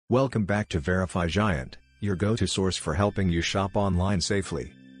Welcome back to Verify Giant, your go-to source for helping you shop online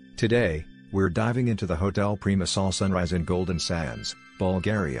safely. Today, we're diving into the Hotel PrimaSol Sunrise in Golden Sands,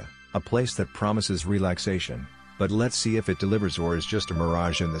 Bulgaria, a place that promises relaxation, but let's see if it delivers or is just a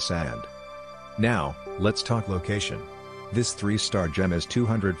mirage in the sand. Now, let's talk location. This 3-star gem is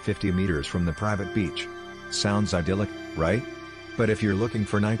 250 meters from the private beach. Sounds idyllic, right? But if you're looking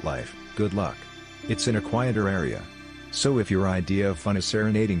for nightlife, good luck. It's in a quieter area. So if your idea of fun is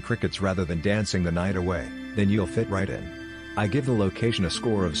serenading crickets rather than dancing the night away, then you'll fit right in. I give the location a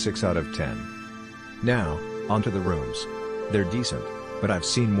score of 6 out of 10. Now, onto the rooms. They're decent, but I've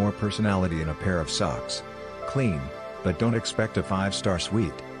seen more personality in a pair of socks. Clean, but don't expect a 5-star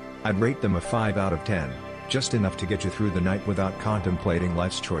suite. I'd rate them a 5 out of 10, just enough to get you through the night without contemplating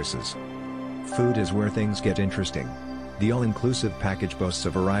life's choices. Food is where things get interesting. The all-inclusive package boasts a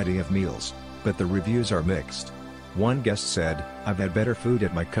variety of meals, but the reviews are mixed. One guest said, "I've had better food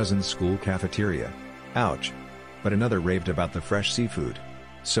at my cousin's school cafeteria." Ouch. But another raved about the fresh seafood.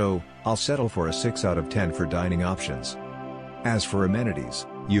 So, I'll settle for a 6 out of 10 for dining options. As for amenities,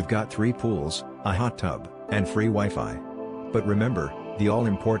 you've got 3 pools, a hot tub, and free Wi-Fi. But remember, the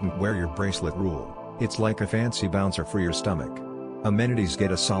all-important wear your bracelet rule. It's like a fancy bouncer for your stomach. Amenities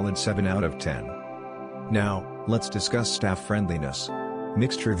get a solid 7 out of 10. Now, let's discuss staff friendliness.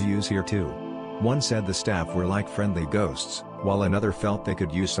 Mixed reviews here too. One said the staff were like friendly ghosts, while another felt they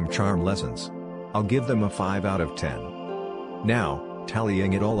could use some charm lessons. I'll give them a 5 out of 10. Now,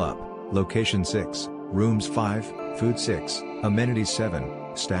 tallying it all up, location 6, rooms 5, food 6, amenities 7,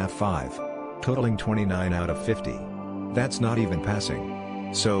 staff 5. Totaling 29 out of 50. That's not even passing.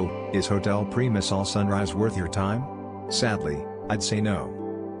 So, is Hotel PrimaSol Sunrise worth your time? Sadly, I'd say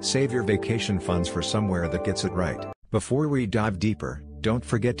no. Save your vacation funds for somewhere that gets it right. Before we dive deeper, don't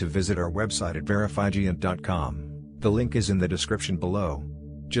forget to visit our website at verifygiant.com. The link is in the description below.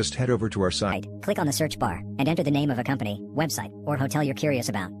 Just head over to our site, click on the search bar, and enter the name of a company, website, or hotel you're curious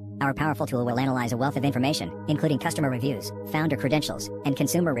about. Our powerful tool will analyze a wealth of information, including customer reviews, founder credentials, and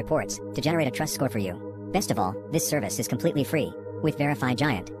consumer reports, to generate a trust score for you. Best of all, this service is completely free. With Verify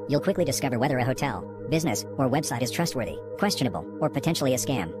Giant, you'll quickly discover whether a hotel, business, or website is trustworthy, questionable, or potentially a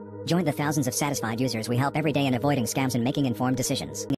scam. Join the thousands of satisfied users we help every day in avoiding scams and making informed decisions.